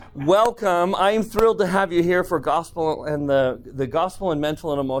Welcome. I am thrilled to have you here for gospel and the gospel and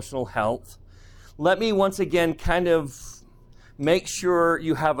mental and emotional health. Let me once again kind of make sure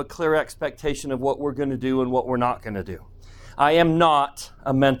you have a clear expectation of what we're going to do and what we're not going to do. I am not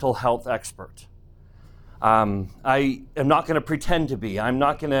a mental health expert. I am not going to pretend to be. I'm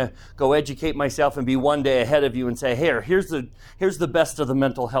not going to go educate myself and be one day ahead of you and say, here's the best of the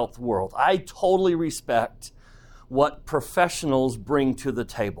mental health world. I totally respect what professionals bring to the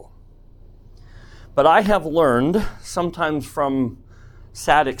table. But I have learned, sometimes from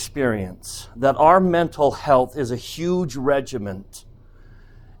sad experience, that our mental health is a huge regiment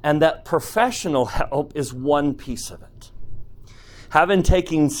and that professional help is one piece of it. Having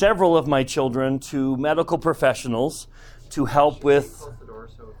taken several of my children to medical professionals to help with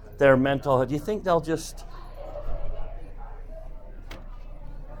their mental health, do you think they'll just...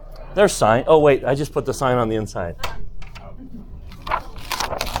 Their sign. Oh, wait, I just put the sign on the inside.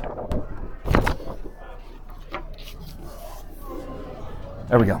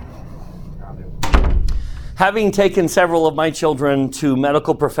 There we go. Having taken several of my children to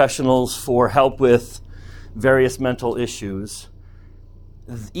medical professionals for help with various mental issues,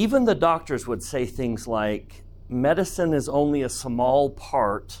 even the doctors would say things like, medicine is only a small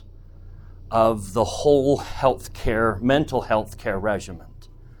part of the whole mental health care regimen.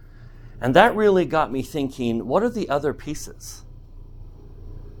 And that really got me thinking, what are the other pieces?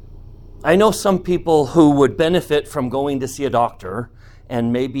 I know some people who would benefit from going to see a doctor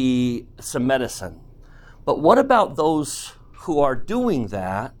and maybe some medicine. But what about those who are doing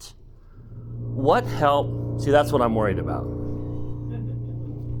that? What help? See, that's what I'm worried about.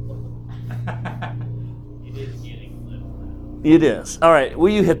 It is. All right, will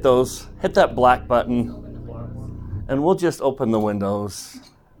you hit those? Hit that black button. And we'll just open the windows.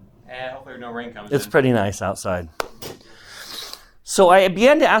 Hopefully no rain comes It's pretty nice outside. So I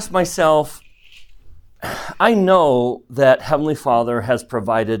began to ask myself, I know that Heavenly Father has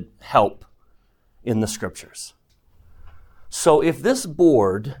provided help in the Scriptures. So if this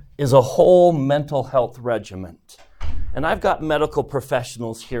board is a whole mental health regiment, and I've got medical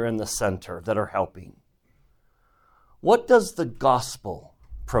professionals here in the center that are helping, what does the gospel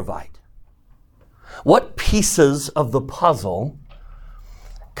provide? What pieces of the puzzle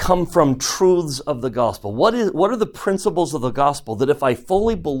come from truths of the gospel? What are the principles of the gospel that if I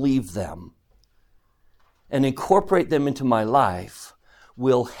fully believe them and incorporate them into my life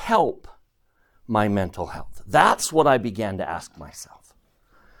will help my mental health? That's what I began to ask myself.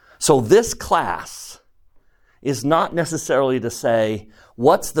 So this class is not necessarily to say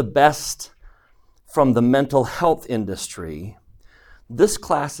what's the best from the mental health industry. This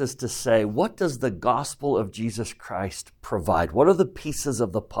class is to say, what does the gospel of Jesus Christ provide? What are the pieces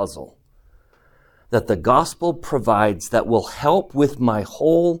of the puzzle that the gospel provides that will help with my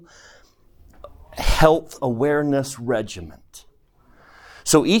whole health awareness regiment?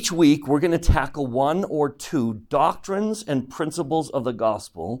 So each week, we're going to tackle one or two doctrines and principles of the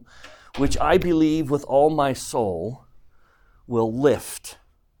gospel, which I believe with all my soul will lift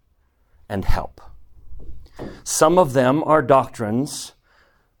and help. Some of them are doctrines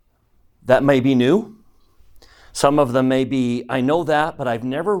that may be new. Some of them may be, I know that, but I've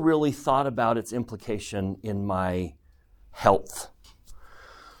never really thought about its implication in my health.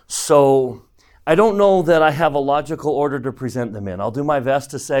 So I don't know that I have a logical order to present them in. I'll do my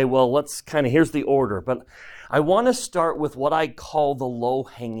best to say, well, here's the order. But I want to start with what I call the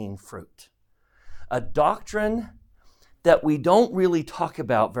low-hanging fruit. A doctrine that we don't really talk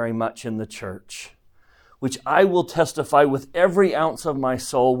about very much in the church, which I will testify with every ounce of my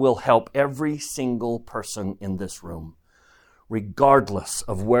soul will help every single person in this room, regardless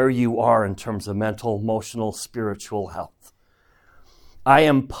of where you are in terms of mental, emotional, spiritual health. I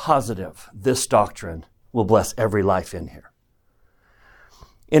am positive this doctrine will bless every life in here.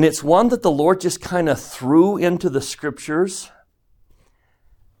 And it's one that the Lord just kind of threw into the Scriptures,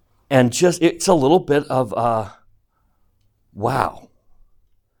 and it's a little bit of wow.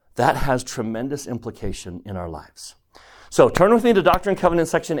 That has tremendous implication in our lives. So turn with me to Doctrine and Covenants,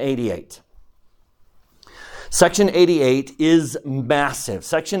 section 88. Section 88 is massive.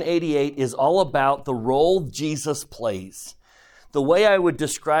 Section 88 is all about the role Jesus plays. The way I would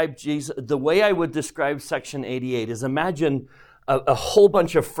describe section 88 is imagine a whole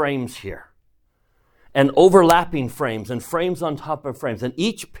bunch of frames here, and overlapping frames and frames on top of frames, and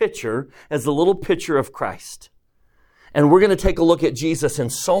each picture is a little picture of Christ. And we're going to take a look at Jesus in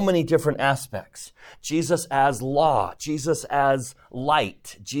so many different aspects. Jesus as law, Jesus as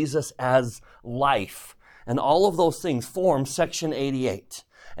light, Jesus as life. And all of those things form section 88.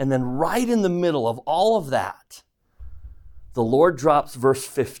 And then right in the middle of all of that, the Lord drops verse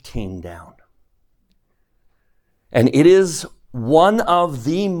 15 down. And it is one of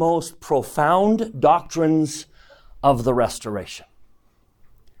the most profound doctrines of the restoration.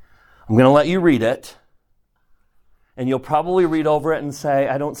 I'm going to let you read it, and you'll probably read over it and say,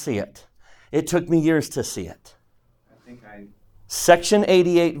 I don't see it. It took me years to see it. Section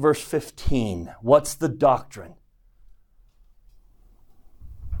 88, verse 15. What's the doctrine?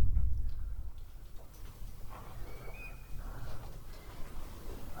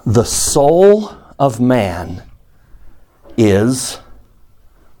 The soul of man is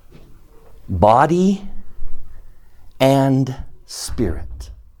body and spirit.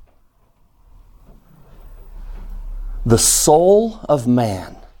 The soul of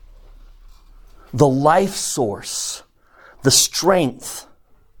man, the life source, the strength,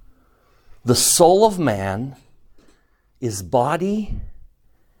 the soul of man is body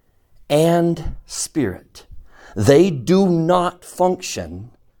and spirit. They do not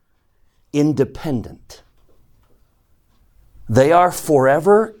function independent. They are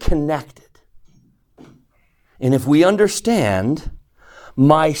forever connected. And if we understand,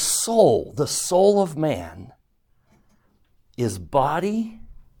 my soul, the soul of man, is body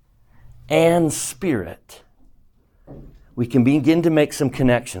and spirit, we can begin to make some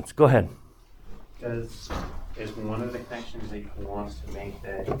connections. Go ahead. Is one of the connections that he wants to make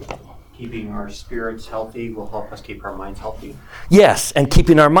that keeping our spirits healthy will help us keep our minds healthy? Yes, and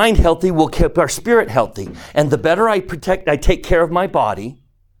keeping our mind healthy will keep our spirit healthy. And the better I take care of my body,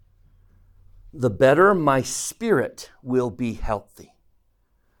 the better my spirit will be healthy.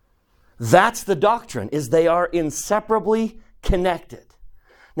 That's the doctrine, is they are inseparably connected.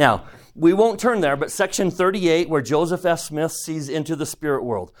 Now, we won't turn there, but section 38, where Joseph F. Smith sees into the spirit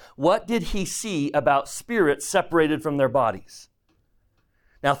world. What did he see about spirits separated from their bodies?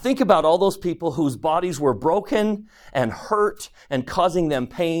 Now, think about all those people whose bodies were broken and hurt and causing them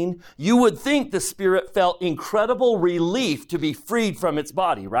pain. You would think the spirit felt incredible relief to be freed from its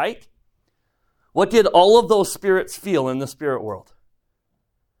body, right? What did all of those spirits feel in the spirit world?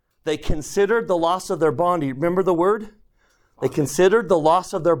 They considered the loss of their body. Remember the word? They considered the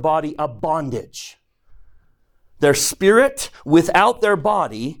loss of their body a bondage. Their spirit without their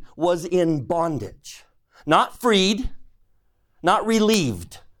body was in bondage. Not freed, not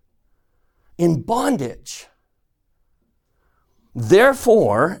relieved. In bondage.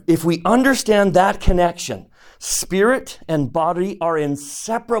 Therefore, if we understand that connection, spirit and body are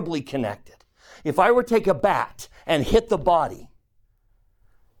inseparably connected. If I were to take a bat and hit the body,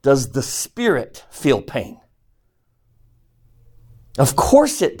 does the spirit feel pain? Of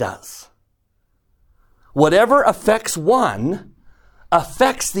course it does. Whatever affects one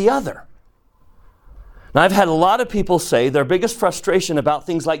affects the other. Now, I've had a lot of people say their biggest frustration about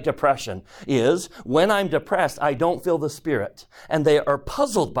things like depression is when I'm depressed, I don't feel the spirit. And they are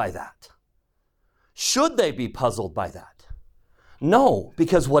puzzled by that. Should they be puzzled by that? No,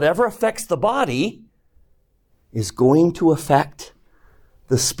 because whatever affects the body is going to affect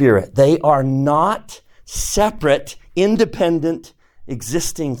the spirit. They are not separate, independent,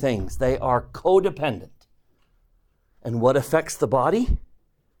 existing things. They are codependent. And what affects the body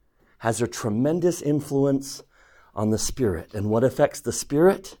has a tremendous influence on the spirit. And what affects the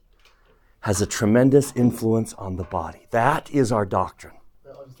spirit has a tremendous influence on the body. That is our doctrine. I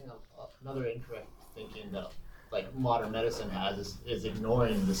was thinking of another incorrect thinking that like modern medicine has is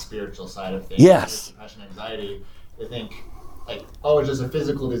ignoring the spiritual side of things. Yes. Depression, anxiety. They think like, oh, it's just a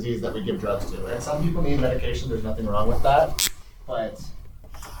physical disease that we give drugs to. And some people need medication, there's nothing wrong with that. But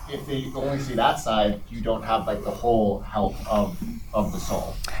if they only see that side, you don't have like the whole health of the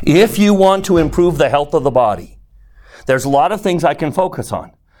soul. If you want to improve the health of the body, there's a lot of things I can focus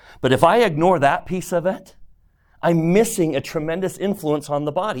on. But if I ignore that piece of it, I'm missing a tremendous influence on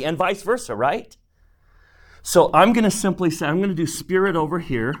the body, and vice versa, right? So I'm going to simply say, I'm going to do spirit over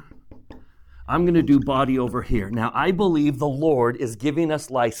here. I'm going to do body over here. Now, I believe the Lord is giving us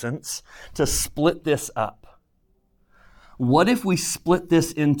license to split this up. What if we split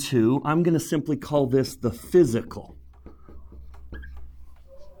this into, I'm going to simply call this the physical.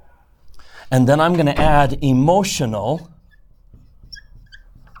 And then I'm going to add emotional.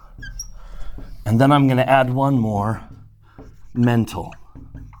 And then I'm going to add one more, mental.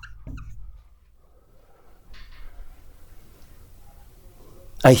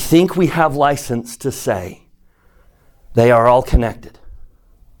 I think we have license to say they are all connected.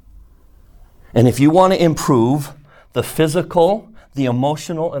 And if you want to improve the physical, the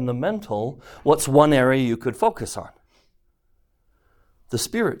emotional, and the mental, what's one area you could focus on? The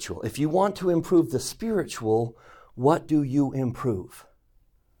spiritual. If you want to improve the spiritual, what do you improve?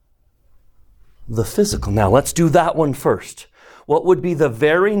 the physical. Now, let's do that one first. What would be the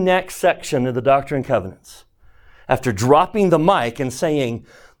very next section of the Doctrine and Covenants? After dropping the mic and saying,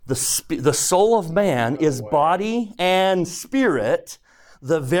 the soul of man is body and spirit,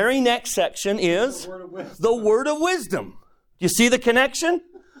 the very next section is the word of wisdom. You see the connection?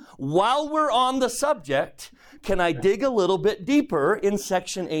 While we're on the subject, can I dig a little bit deeper in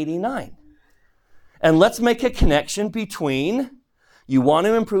section 89? And let's make a connection between you want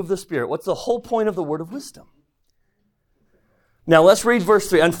to improve the spirit. What's the whole point of the word of wisdom? Now let's read verse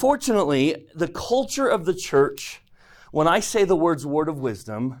 3. Unfortunately, the culture of the church, when I say the words word of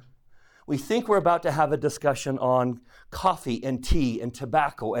wisdom, we think we're about to have a discussion on coffee and tea and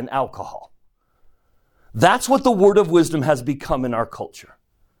tobacco and alcohol. That's what the word of wisdom has become in our culture.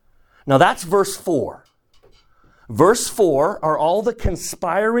 Now that's verse 4. Verse 4 are all the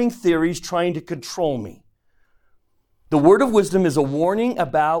conspiring theories trying to control me. The word of wisdom is a warning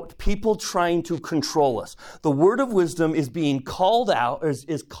about people trying to control us. The word of wisdom is being called out,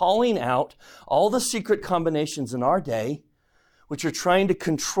 is calling out all the secret combinations in our day which are trying to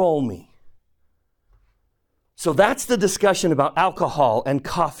control me. So that's the discussion about alcohol and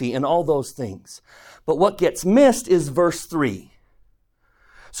coffee and all those things. But what gets missed is verse 3.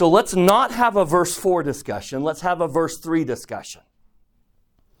 So let's not have a verse 4 discussion. Let's have a verse 3 discussion.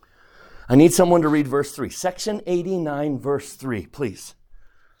 I need someone to read verse 3. Section 89, verse 3, please.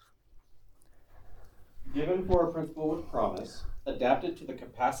 Given for a principle with promise, adapted to the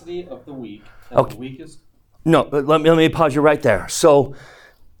capacity of the weak, and Okay. the weakest. No, let me pause you right there. So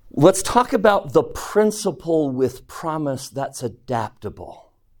let's talk about the principle with promise that's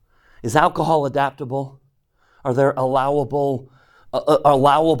adaptable. Is alcohol adaptable? Are there allowable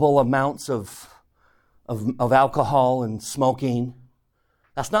amounts of alcohol and smoking?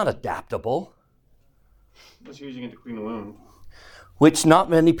 That's not adaptable. Just using it to clean a wound. Which not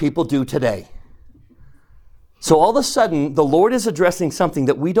many people do today. So all of a sudden, the Lord is addressing something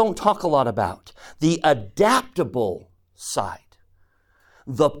that we don't talk a lot about. The adaptable side.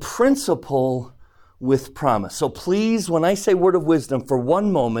 The principle with promise. So please, when I say word of wisdom, for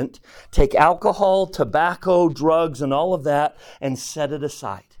one moment, take alcohol, tobacco, drugs, and all of that and set it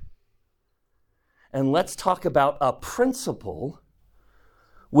aside. And let's talk about a principle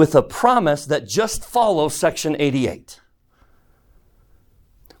with a promise that just follows section 88.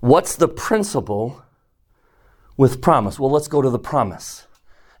 What's the principle with promise? Well, let's go to the promise,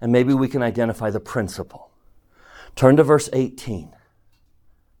 and maybe we can identify the principle. Turn to verse 18.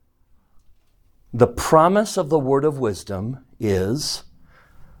 The promise of the word of wisdom is,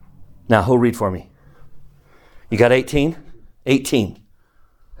 now who'll read for me? You got 18? 18.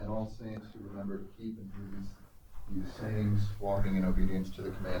 And all saints who remember to keep and do these sayings, walking in obedience to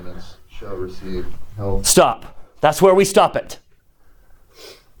the commandments, shall receive health. Stop. That's where we stop it.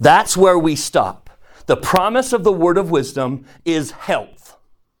 That's where we stop. The promise of the word of wisdom is health.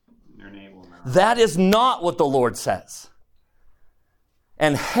 That is not what the Lord says.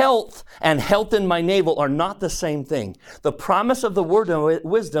 And health in my navel are not the same thing. The promise of the word of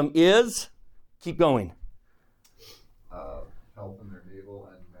wisdom is, keep going. Health in their navel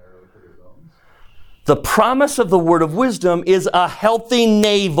and marrow to their bones. The promise of the word of wisdom is a healthy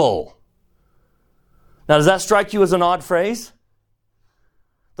navel. Now, does that strike you as an odd phrase?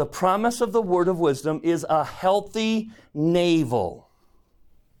 The promise of the word of wisdom is a healthy navel.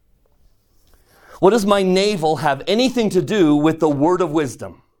 What does my navel have anything to do with the word of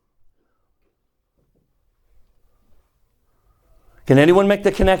wisdom? Can anyone make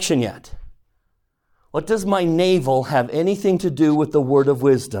the connection yet? What does my navel have anything to do with the word of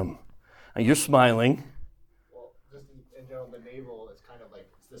wisdom? Now you're smiling. Well, just in general, the navel is kind of like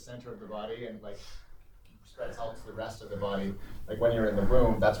it's the center of the body and like spreads out to the rest of the body. Like when you're in the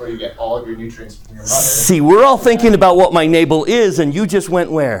womb, that's where you get all of your nutrients from your mother. See, we're all thinking about what my navel is, and you just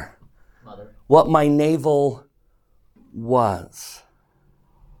went where? Mother. What my navel was.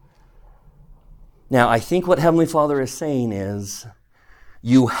 Now, I think what Heavenly Father is saying is,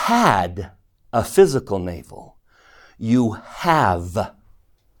 you had a physical navel. You have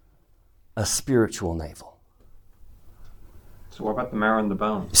a spiritual navel. So what about the marrow and the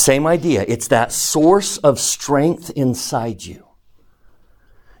bones? Same idea. It's that source of strength inside you.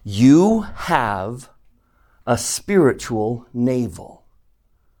 You have a spiritual navel.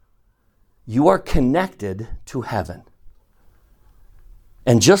 You are connected to heaven.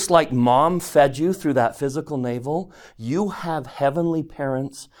 And just like mom fed you through that physical navel, you have heavenly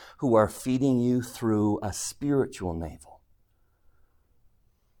parents who are feeding you through a spiritual navel.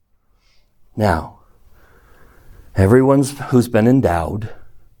 Now, everyone who's been endowed,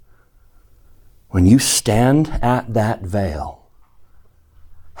 when you stand at that veil,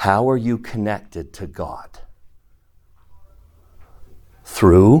 How are you connected to God?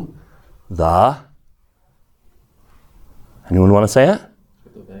 Through the... Anyone want to say it?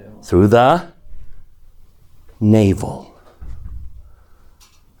 Through the navel.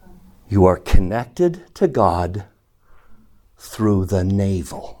 You are connected to God through the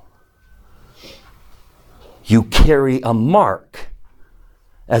navel. You carry a mark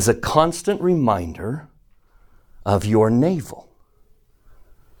as a constant reminder of your navel.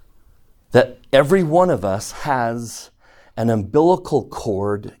 That every one of us has an umbilical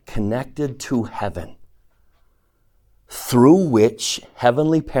cord connected to heaven, through which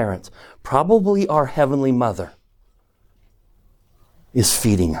heavenly parents, probably our heavenly mother, is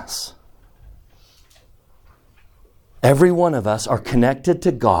feeding us. Every one of us are connected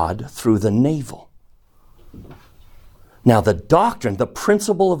to God through the navel. Now, the doctrine, the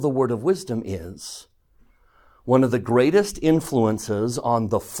principle of the word of wisdom is one of the greatest influences on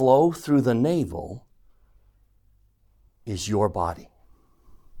the flow through the navel is your body.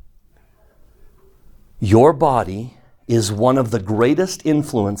 Your body is one of the greatest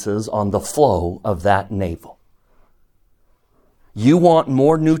influences on the flow of that navel. You want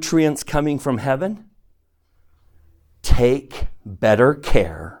more nutrients coming from heaven? Take better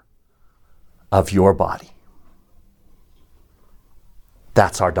care of your body.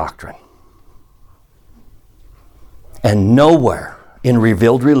 That's our doctrine. And nowhere in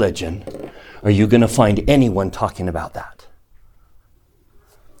revealed religion are you going to find anyone talking about that.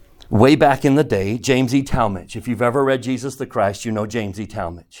 Way back in the day, James E. Talmage, if you've ever read Jesus the Christ, you know James E.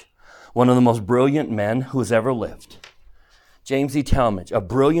 Talmage, one of the most brilliant men who's ever lived. James E. Talmage, a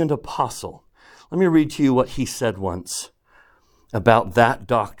brilliant apostle. Let me read to you what he said once about that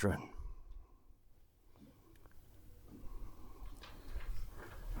doctrine.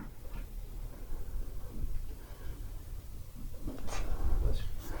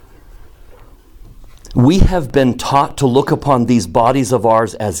 We have been taught to look upon these bodies of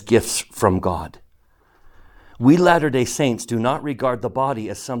ours as gifts from God. We Latter-day Saints do not regard the body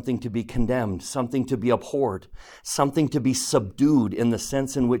as something to be condemned, something to be abhorred, something to be subdued in the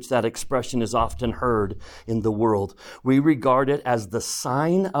sense in which that expression is often heard in the world. We regard it as the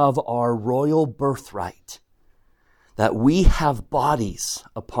sign of our royal birthright, that we have bodies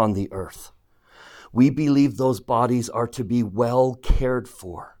upon the earth. We believe those bodies are to be well cared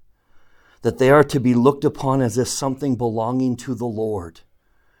for, that they are to be looked upon as if something belonging to the Lord,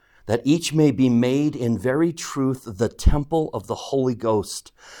 that each may be made in very truth the temple of the Holy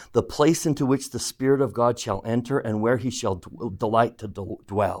Ghost, the place into which the Spirit of God shall enter and where he shall delight to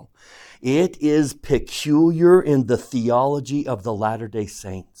dwell. It is peculiar in the theology of the Latter-day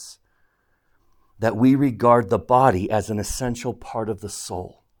Saints that we regard the body as an essential part of the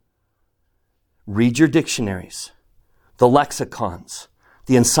soul. Read your dictionaries, the lexicons,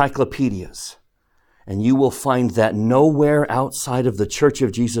 the encyclopedias, and you will find that nowhere outside of the Church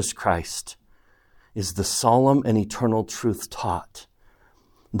of Jesus Christ is the solemn and eternal truth taught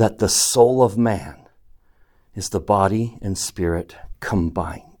that the soul of man is the body and spirit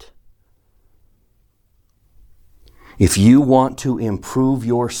combined. If you want to improve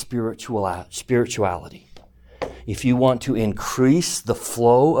your spirituality, if you want to increase the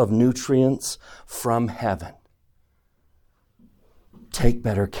flow of nutrients from heaven, take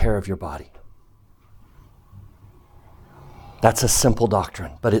better care of your body. That's a simple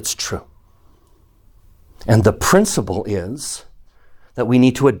doctrine, but it's true. And the principle is that we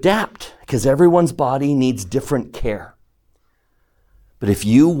need to adapt because everyone's body needs different care. But if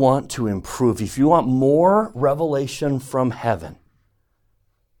you want to improve, if you want more revelation from heaven,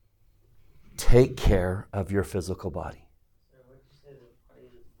 take care of your physical body.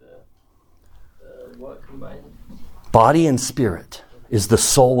 What combined? Body and spirit is the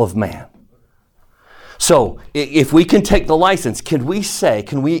soul of man. So if we can take the license, can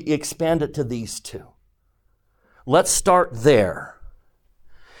we expand it to these two? Let's start there.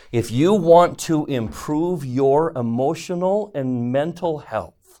 If you want to improve your emotional and mental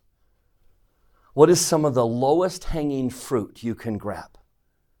health, what is some of the lowest hanging fruit you can grab?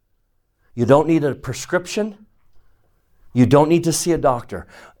 You don't need a prescription. You don't need to see a doctor.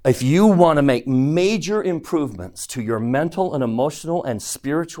 If you want to make major improvements to your mental and emotional and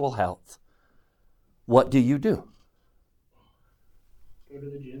spiritual health, what do? Go to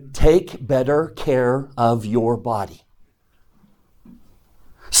the gym. Take better care of your body.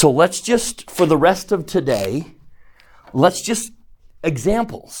 So let's just, for the rest of today,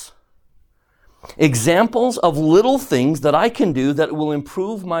 examples. Examples of little things that I can do that will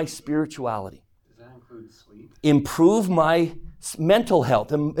improve my spirituality. Does that include sleep? Improve my mental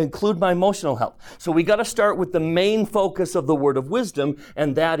health, include my emotional health. So we got to start with the main focus of the word of wisdom,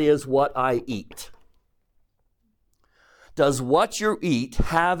 and that is what I eat. Does what you eat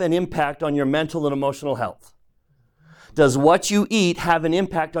have an impact on your mental and emotional health? Does what you eat have an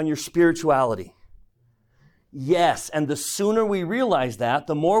impact on your spirituality? Yes, and the sooner we realize that,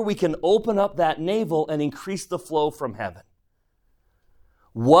 the more we can open up that navel and increase the flow from heaven.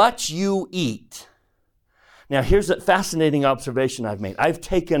 What you eat. Now, here's a fascinating observation I've made. I've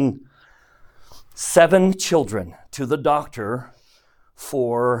taken 7 children to the doctor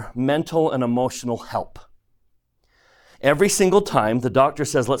for mental and emotional help. Every single time, the doctor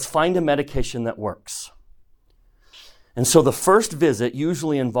says, let's find a medication that works. And so the first visit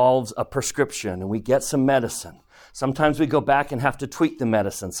usually involves a prescription, and we get some medicine. Sometimes we go back and have to tweak the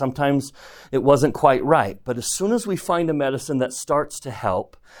medicine. Sometimes it wasn't quite right. But as soon as we find a medicine that starts to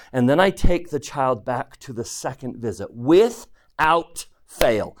help, and then I take the child back to the second visit without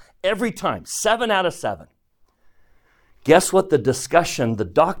fail. Every time, 7 out of 7. Guess what the discussion the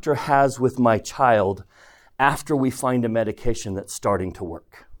doctor has with my child after we find a medication that's starting to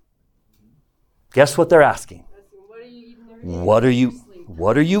work? Guess what they're asking? What are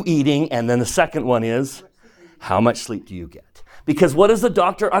you eating? And then the second one is, how much sleep do you get? Because what does the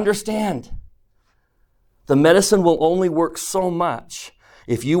doctor understand? The medicine will only work so much.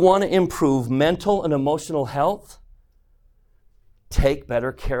 If you want to improve mental and emotional health, take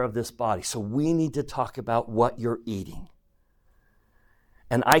better care of this body. So we need to talk about what you're eating.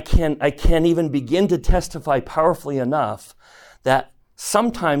 And I can't even begin to testify powerfully enough that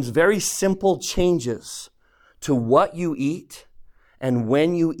sometimes very simple changes to what you eat and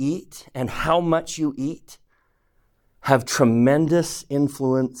when you eat and how much you eat have tremendous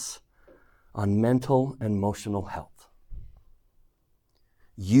influence on mental and emotional health.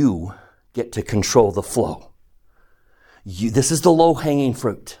 You get to control the flow. This is the low-hanging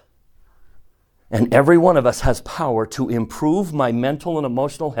fruit. And every one of us has power to improve my mental and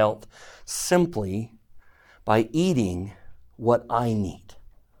emotional health simply by eating what I need.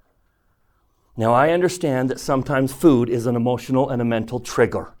 Now, I understand that sometimes food is an emotional and a mental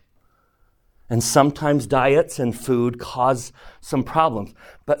trigger. And sometimes diets and food cause some problems.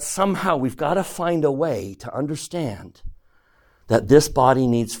 But somehow we've got to find a way to understand that this body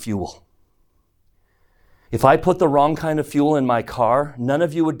needs fuel. If I put the wrong kind of fuel in my car, none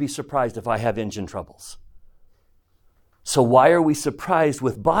of you would be surprised if I have engine troubles. So why are we surprised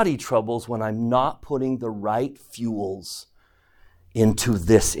with body troubles when I'm not putting the right fuels into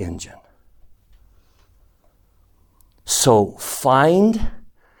this engine? So find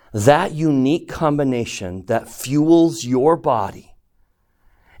that unique combination that fuels your body.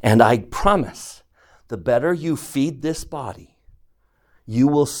 And I promise, the better you feed this body, you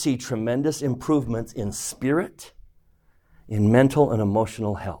will see tremendous improvements in spirit, in mental and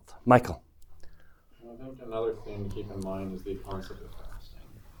emotional health. Michael. I think another thing to keep in mind is the concept of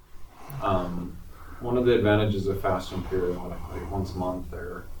fasting. One of the advantages of fasting periodically, once a month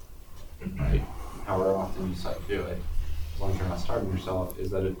or however often you decide to do it, as long as you're not starving yourself, is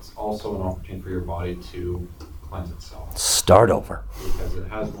that it's also an opportunity for your body to cleanse itself. Start over. Because it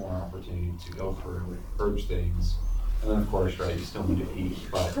has more opportunity to go through, purge things. And then, of course, you still need to eat,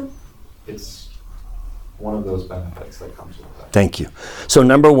 but it's one of those benefits that comes with that. Thank you. So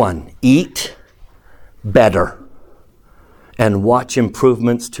number 1, eat better and watch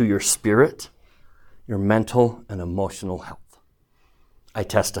improvements to your spirit, your mental and emotional health. I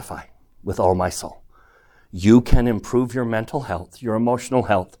testify with all my soul. You can improve your mental health, your emotional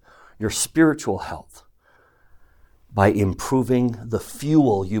health, your spiritual health by improving the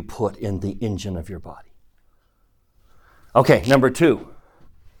fuel you put in the engine of your body. Okay, number 2,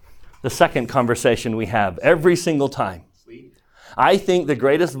 the second conversation we have every single time. Sleep. I think the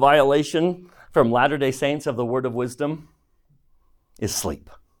greatest violation from Latter-day Saints of the word of wisdom is sleep.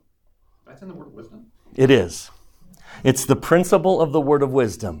 That's in the word of wisdom. It is. It's the principle of the word of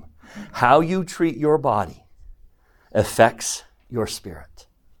wisdom. How you treat your body affects your spirit.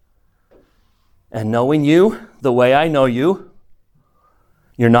 And knowing you the way I know you,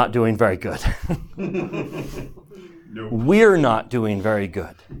 you're not doing very good. No. We're not doing very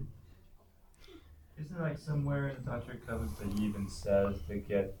good. Isn't it like somewhere in Dr. Covenants that he even says to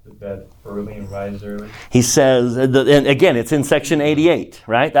get to bed early and rise early? He says, and again, it's in section 88,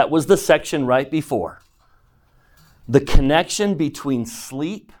 right? That was the section right before. The connection between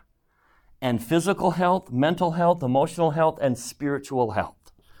sleep and physical health, mental health, emotional health, and spiritual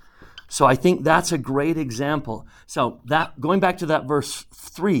health. So I think that's a great example. So that going back to that verse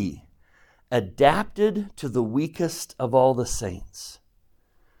 3, adapted to the weakest of all the saints.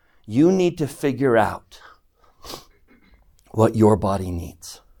 You need to figure out what your body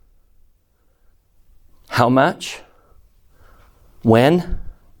needs. How much? When?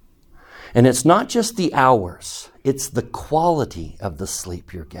 And it's not just the hours, it's the quality of the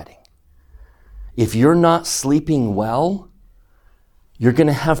sleep you're getting. If you're not sleeping well, you're going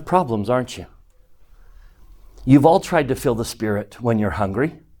to have problems, aren't you? You've all tried to fill the Spirit when you're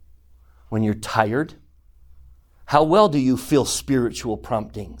hungry, when you're tired. How well do you feel spiritual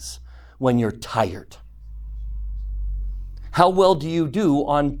promptings when you're tired? How well do you do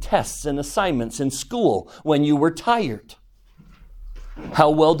on tests and assignments in school when you were tired? How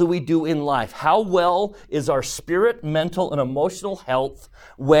well do we do in life? How well is our spirit, mental, and emotional health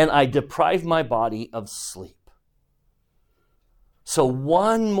when I deprive my body of sleep? So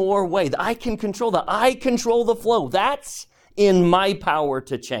one more way that I can control that. I control the flow. That's in my power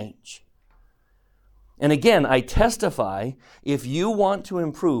to change. And again, I testify, if you want to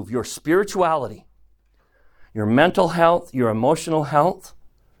improve your spirituality, your mental health, your emotional health,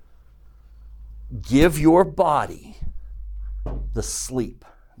 give your body the sleep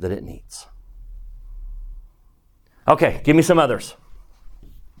that it needs. Okay, give me some others.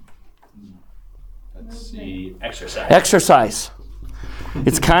 Let's see. Exercise. Exercise.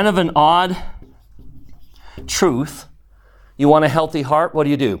 It's kind of an odd truth. You want a healthy heart, what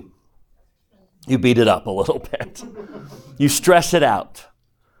do? You beat it up a little bit. You stress it out.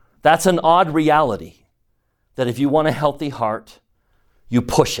 That's an odd reality, that if you want a healthy heart, you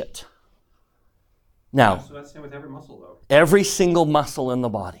push it. Now, So that's the same with every muscle, though. every single muscle in the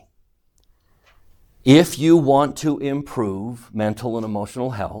body. If you want to improve mental and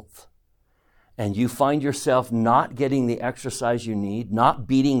emotional health, and you find yourself not getting the exercise you need, not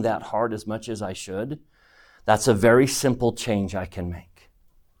beating that heart as much as I should, that's a very simple change I can make.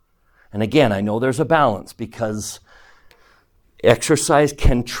 And again, I know there's a balance because exercise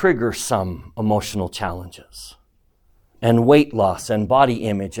can trigger some emotional challenges and weight loss and body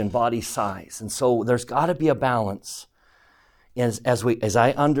image and body size. And so there's got to be a balance as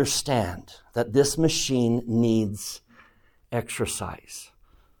I understand that this machine needs exercise.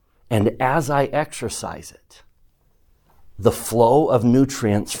 And as I exercise it, the flow of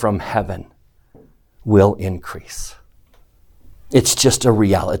nutrients from heaven will increase. It's just a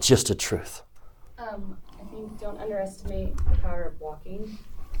reality. It's just a truth. I think don't underestimate the power of walking.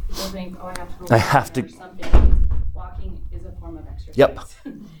 People think, I have to go I have to- or something. Walking is a form of exercise. Yep.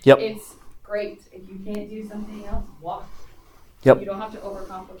 Yep. It's great. If you can't do something else, walk. Yep. You don't have to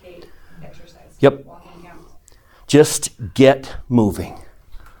overcomplicate exercise. Yep. Walking counts. Just get moving.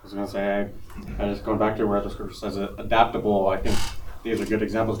 I was going to say, I just going back to where the scripture says adaptable, I think these are good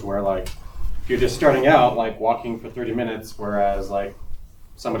examples to where, like, if you're just starting out, like, walking for 30 minutes, whereas, like,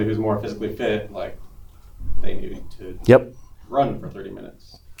 somebody who's more physically fit, like, they need to Yep. run for 30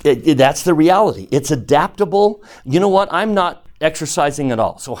 minutes. That's the reality. It's adaptable. You know what? I'm not exercising at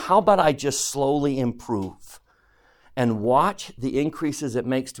all. So how about I just slowly improve and watch the increases it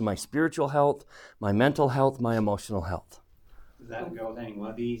makes to my spiritual health, my mental health, my emotional health. Does that go with any one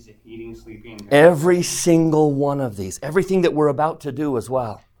of these? Eating, sleeping? Every single one of these. Everything that we're about to do as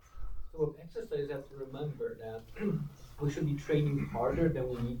well. So with exercise, you have to remember that we should be training harder than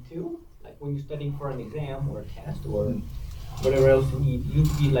we need to. Like when you're studying for an exam or a test or whatever else you need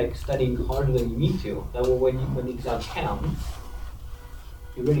to be like studying harder than you need to. That way when the exam counts,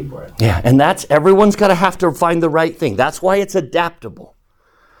 you're ready for it. Yeah, and everyone's got to have to find the right thing. That's why it's adaptable.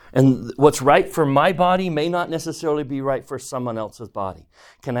 And what's right for my body may not necessarily be right for someone else's body.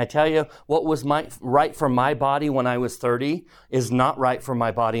 Can I tell you what was right for my body when I was 30 is not right for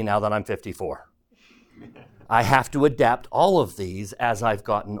my body now that I'm 54. I have to adapt all of these as I've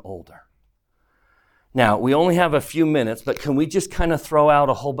gotten older. Now, we only have a few minutes, but can we just kind of throw out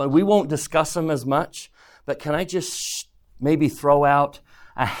a whole bunch? We won't discuss them as much, but can I just maybe throw out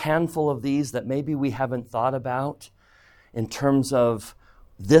a handful of these that maybe we haven't thought about in terms of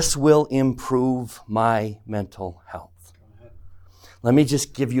this will improve my mental health. Let me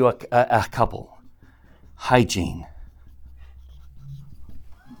just give you a couple. Hygiene.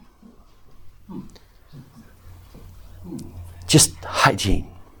 Just hygiene.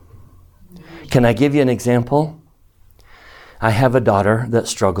 Can I give you an example? I have a daughter that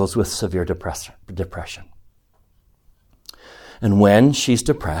struggles with severe depression. And when she's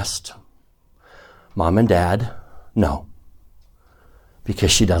depressed, mom and dad know,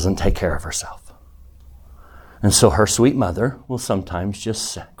 because she doesn't take care of herself. And so her sweet mother will sometimes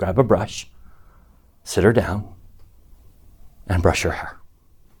just grab a brush, sit her down, and brush her hair.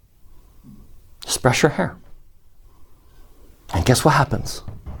 Just brush her hair. And guess what happens?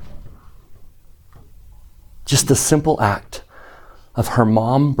 Just the simple act of her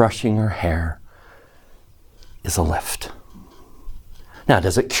mom brushing her hair is a lift. Now,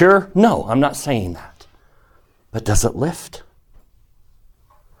 does it cure? No, I'm not saying that. But does it lift?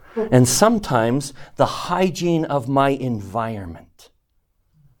 And sometimes the hygiene of my environment,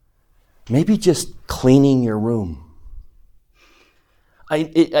 maybe just cleaning your room.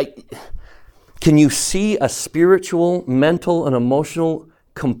 Can you see a spiritual, mental, and emotional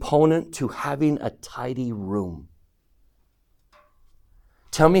component to having a tidy room?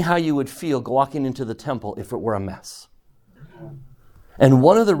 Tell me how you would feel walking into the temple if it were a mess. And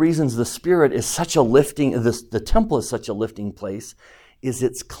one of the reasons the Spirit is such a lifting, the temple is such a lifting place, is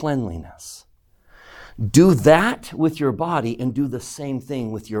its cleanliness. Do that with your body and do the same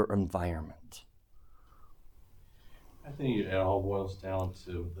thing with your environment. I think it all boils down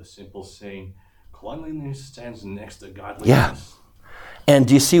to the simple saying, cleanliness stands next to godliness. Yeah. And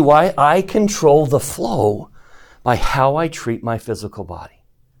do you see why? I control the flow by how I treat my physical body.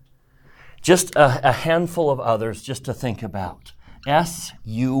 Just a handful of others just to think about.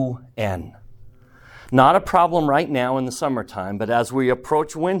 S-U-N. Not a problem right now in the summertime, but as we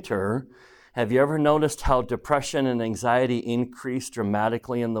approach winter, have you ever noticed how depression and anxiety increase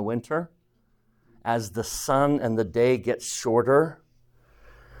dramatically in the winter? As the sun and the day gets shorter,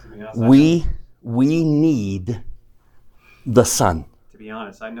 we need the sun. To be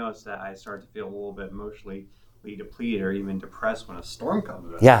honest, I noticed that I start to feel a little bit emotionally depleted or even depressed when a storm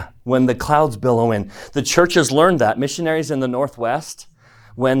comes in. Yeah, when the clouds billow in. The church has learned that. Missionaries in the Northwest,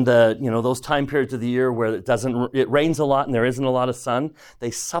 when those time periods of the year where it rains a lot and there isn't a lot of sun,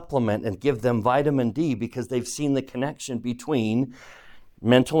 they supplement and give them vitamin D because they've seen the connection between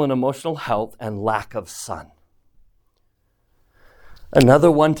mental and emotional health and lack of sun.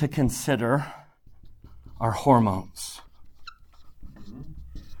 Another one to consider are hormones.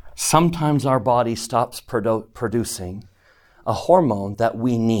 Sometimes our body stops producing a hormone that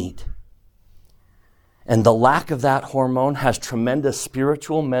we need. And the lack of that hormone has tremendous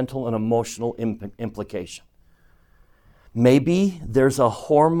spiritual, mental, and emotional implication. Maybe there's a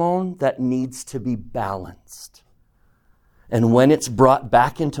hormone that needs to be balanced. And when it's brought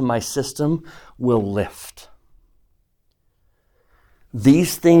back into my system, will lift.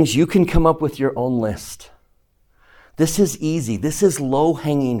 These things, you can come up with your own list. This is easy. This is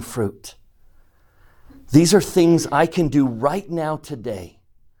low-hanging fruit. These are things I can do right now today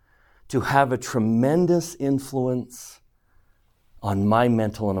to have a tremendous influence on my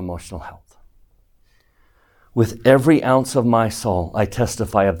mental and emotional health. With every ounce of my soul, I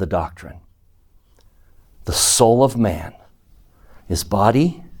testify of the doctrine. The soul of man is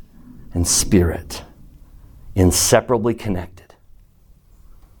body and spirit, inseparably connected.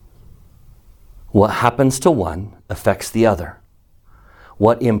 What happens to one affects the other.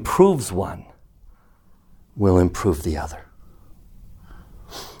 What improves one will improve the other.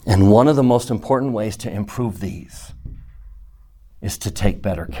 And one of the most important ways to improve these is to take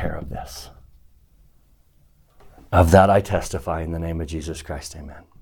better care of this. Of that I testify in the name of Jesus Christ, amen.